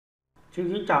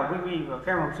Xin kính chào quý vị và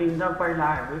các em học sinh đã quay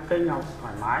lại với kênh học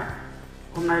thoải mái.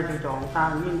 Hôm nay thầy trò chúng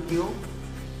ta nghiên cứu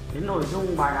đến nội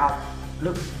dung bài học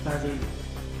lực là gì.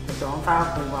 Thầy trò chúng ta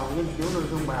cùng vào nghiên cứu nội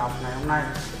dung bài học ngày hôm nay.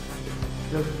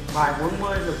 Lực bài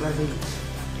 40 lực là gì?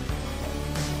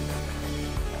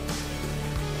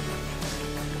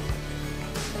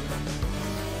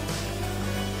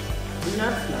 Thứ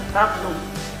nhất là tác dụng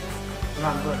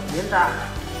làm vật biến dạng.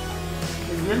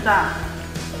 Biến dạng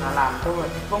là làm cho vật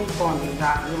không còn hình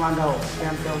dạng như ban đầu. Các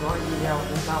em theo dõi video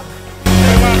như sau.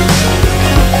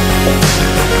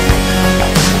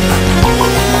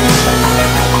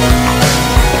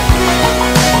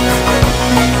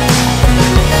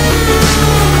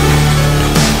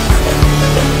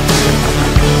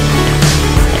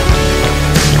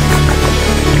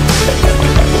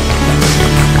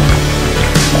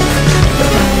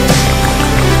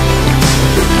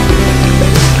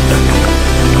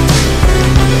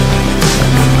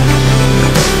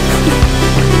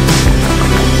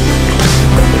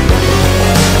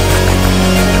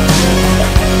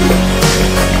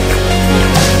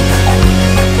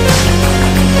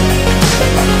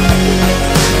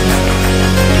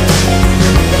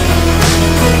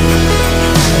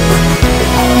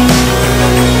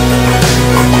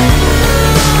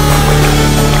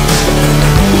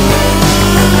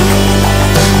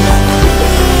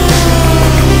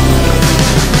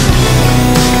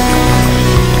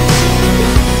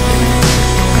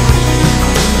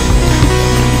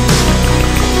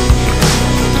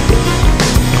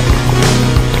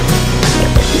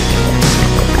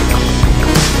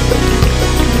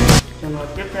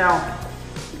 Tiếp theo,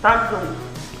 tác dụng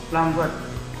làm vật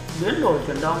biến đổi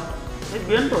chuyển động. Cái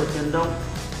biến đổi chuyển động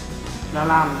là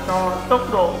làm cho tốc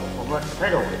độ của vật thay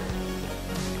đổi.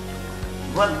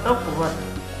 Vận tốc của vật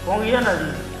có nghĩa là gì?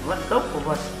 Vận tốc của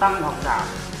vật tăng hoặc giảm.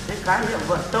 Cái khái niệm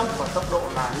vận tốc và tốc độ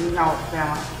là như nhau xem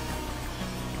ạ.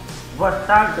 Vật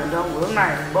đang chuyển động hướng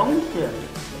này bỗng chuyển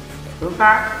hướng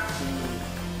khác thì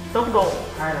tốc độ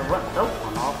hay là vận tốc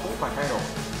của nó cũng phải thay đổi.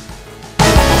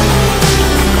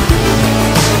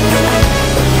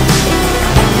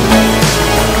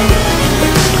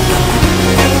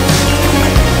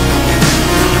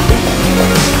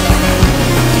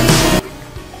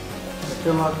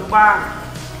 Trường hợp thứ ba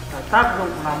là tác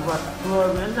dụng làm vật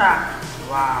vừa biến dạng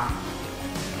và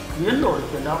biến đổi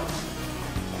chuyển động.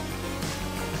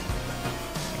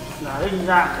 Là hình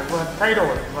dạng của vật thay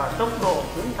đổi và tốc độ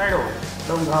cũng thay đổi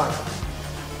đồng thời.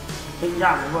 Hình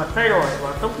dạng của vật thay đổi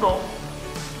và tốc độ.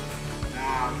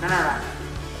 Cái này là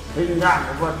hình dạng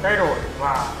của vật thay đổi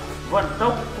và vận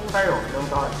tốc cũng thay đổi đồng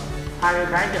thời. Hai cái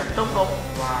khái niệm tốc độ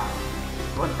và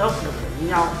vận tốc được hiểu như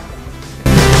nhau.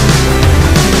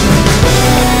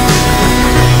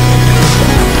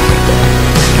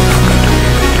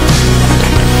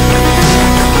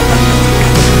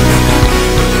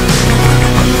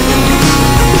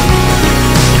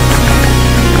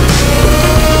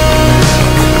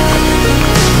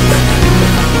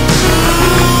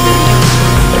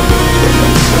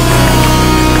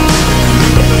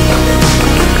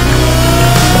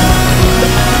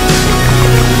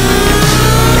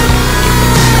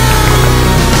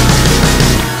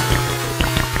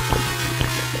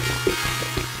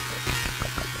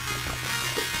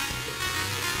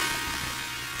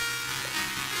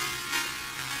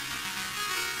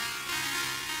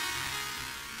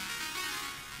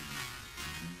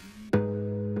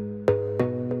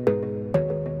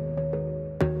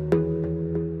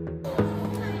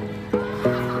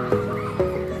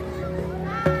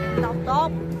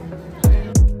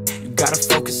 Gotta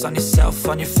focus on yourself,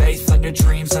 on your faith, on your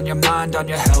dreams, on your mind, on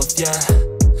your health, yeah.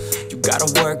 You gotta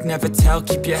work, never tell,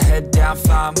 keep your head down,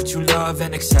 find what you love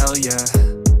and excel, yeah.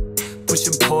 Push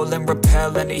and pull and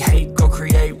repel any hate, go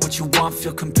create what you want,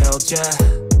 feel compelled, yeah.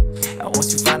 And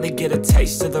once you finally get a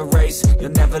taste of the race,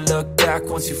 you'll never look back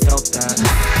once you felt that.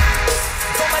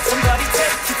 Don't let somebody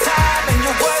take your time and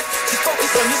your worth, just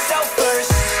focus on yourself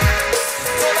first.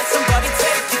 Don't let somebody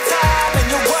take your time and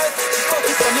your worth, just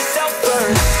focus on yourself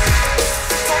first.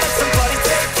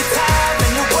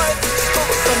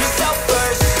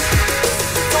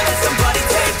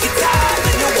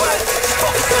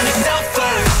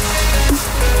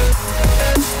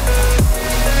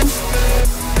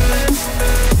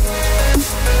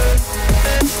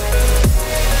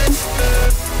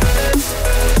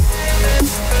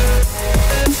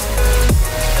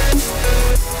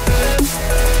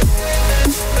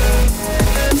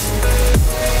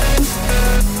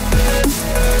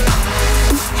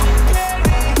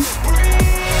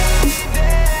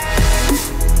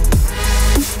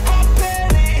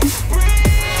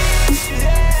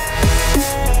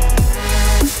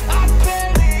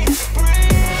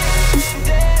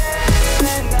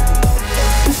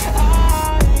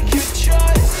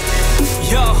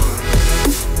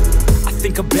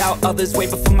 about others way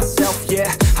before myself,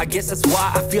 yeah. I guess that's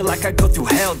why I feel like I go through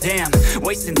hell, damn.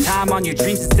 Wasting time on your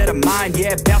dreams instead of mine,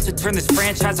 yeah. About to turn this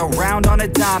franchise around on a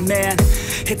dime, man.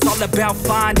 It's all about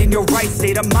finding your right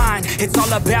state of mind. It's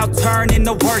all about turning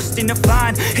the worst into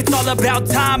fine. It's all about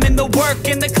time and the work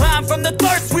and the climb. From the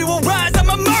thirst we will rise, I'm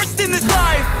immersed in this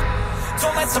life.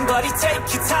 Don't let somebody take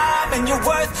your time and your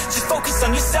worth. Just focus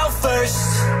on yourself first.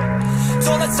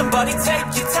 Don't let somebody take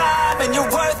your time and your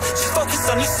worth. Just focus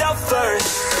on yourself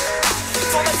first.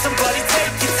 Don't let somebody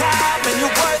take your time and your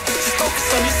worth. Just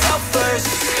focus on yourself first.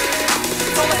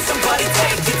 Don't let somebody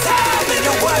take your time and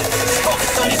your worth. Just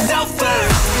focus on yourself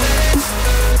first.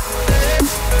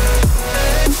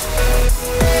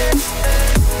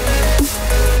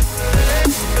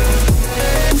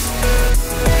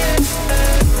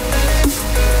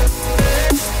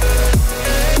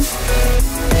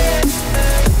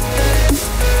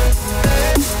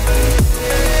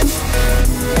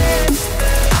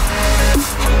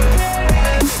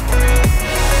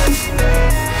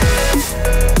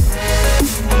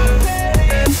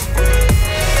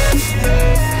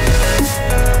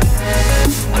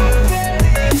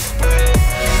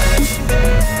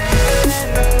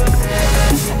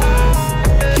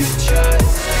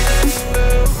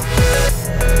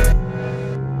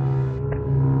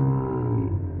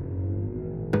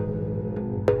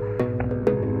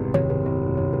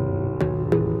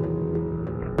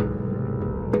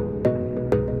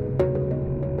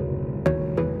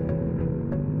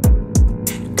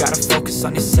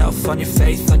 On yourself, on your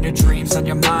faith, on your dreams, on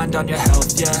your mind, on your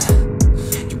health, yeah.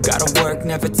 You gotta work,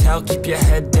 never tell, keep your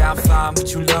head down, find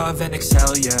what you love and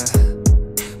excel, yeah.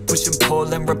 Push and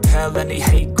pull and repel any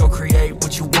hate, go create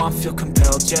what you want, feel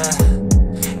compelled, yeah.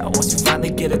 And once you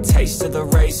finally get a taste of the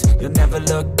race, you'll never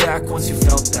look back once you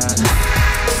felt that.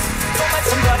 Don't let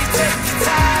somebody take your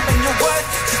time and your worth,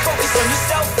 just focus on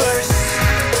yourself first.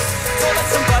 Don't let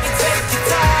somebody take your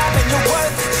time and your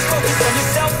worth, just focus on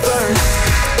yourself first.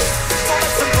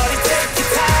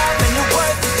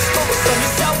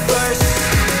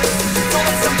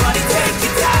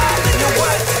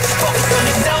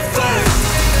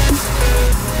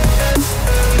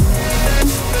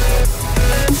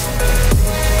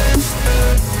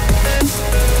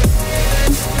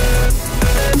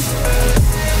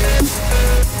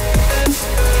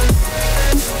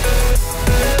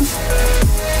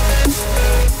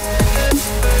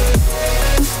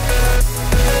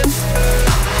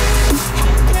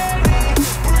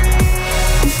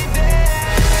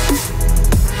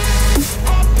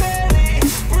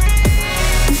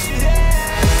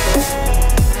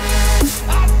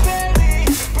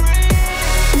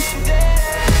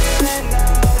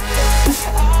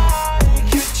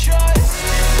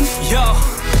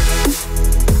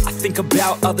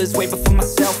 About others way before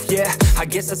myself, yeah. I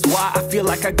guess that's why I feel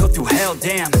like I go through hell,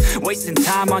 damn. Wasting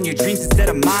time on your dreams instead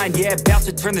of mine, yeah. About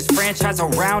to turn this franchise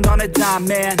around on a dime,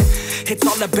 man. It's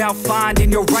all about finding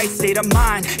your right state of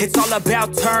mind. It's all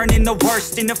about turning the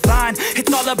worst into fine.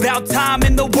 It's all about time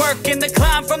and the work and the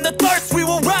climb. From the thirst we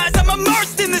will rise, I'm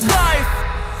immersed in this life.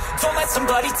 Don't let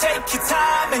somebody take your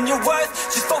time and your worth.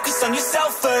 Just focus on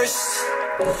yourself first.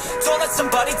 Don't let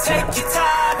somebody take your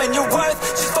time and your worth.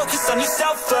 Just focus on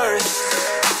yourself first.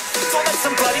 Don't let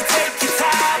somebody take your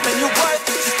time and your worth.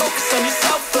 Just focus on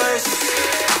yourself first.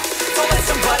 Don't let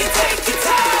somebody take your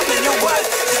time and your worth.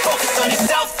 Just focus on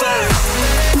yourself first.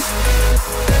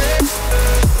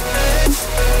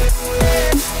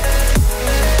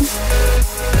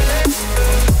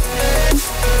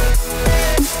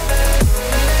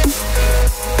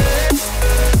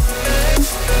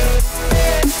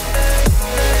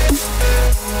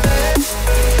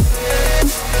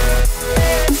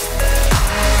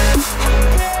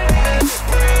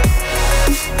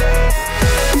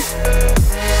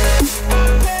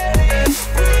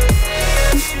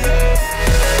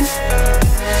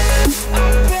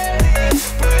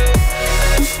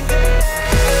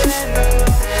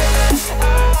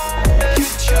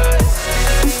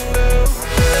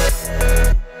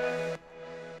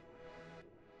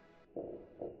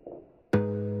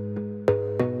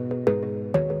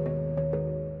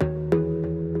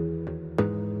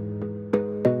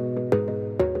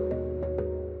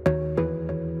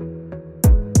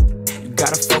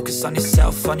 Gotta focus on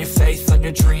yourself, on your faith, on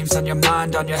your dreams, on your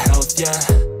mind, on your health, yeah.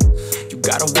 You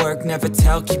gotta work, never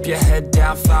tell, keep your head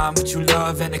down, find what you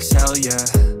love and excel, yeah.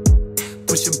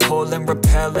 Push and pull and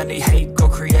repel any hate, go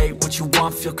create what you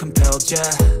want, feel compelled, yeah.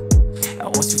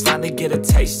 And once you finally get a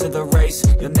taste of the race,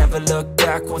 you'll never look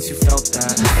back once you felt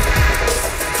that.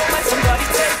 Don't let somebody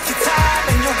take your time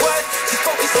and your worth, just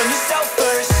focus on yourself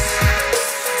first.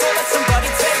 Don't let somebody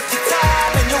take your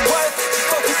time and your worth, just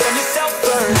focus on yourself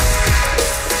first.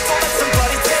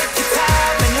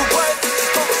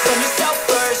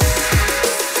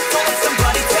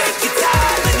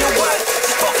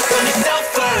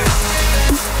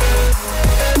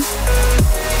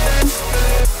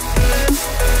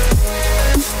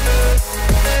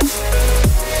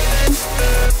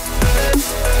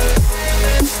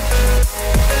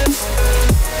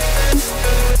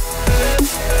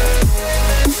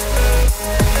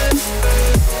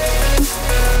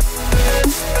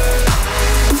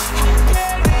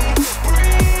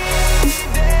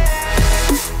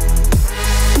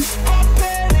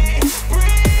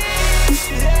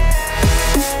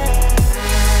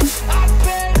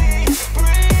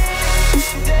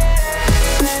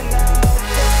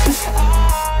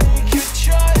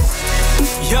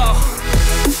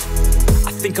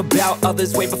 about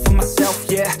others way before myself,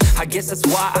 yeah. I guess that's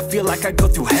why I feel like I go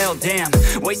through hell, damn.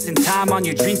 Wasting time on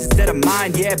your dreams instead of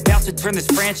mine, yeah. About to turn this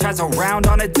franchise around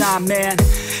on a dime, man.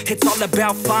 It's all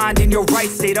about finding your right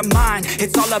state of mind.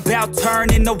 It's all about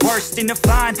turning the worst into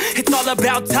fine. It's all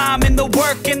about time and the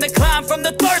work and the climb. From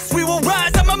the thirst we will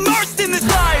rise, I'm immersed in this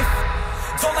life.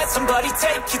 Don't let somebody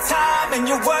take your time and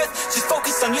your worth. Just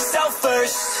focus on yourself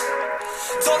first.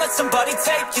 Don't let somebody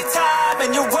take your time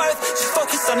and your worth. Just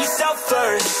focus on yourself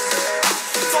first.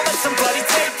 Don't let somebody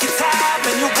take your time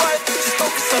and your worth. Just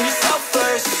focus on yourself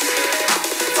first.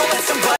 Don't let somebody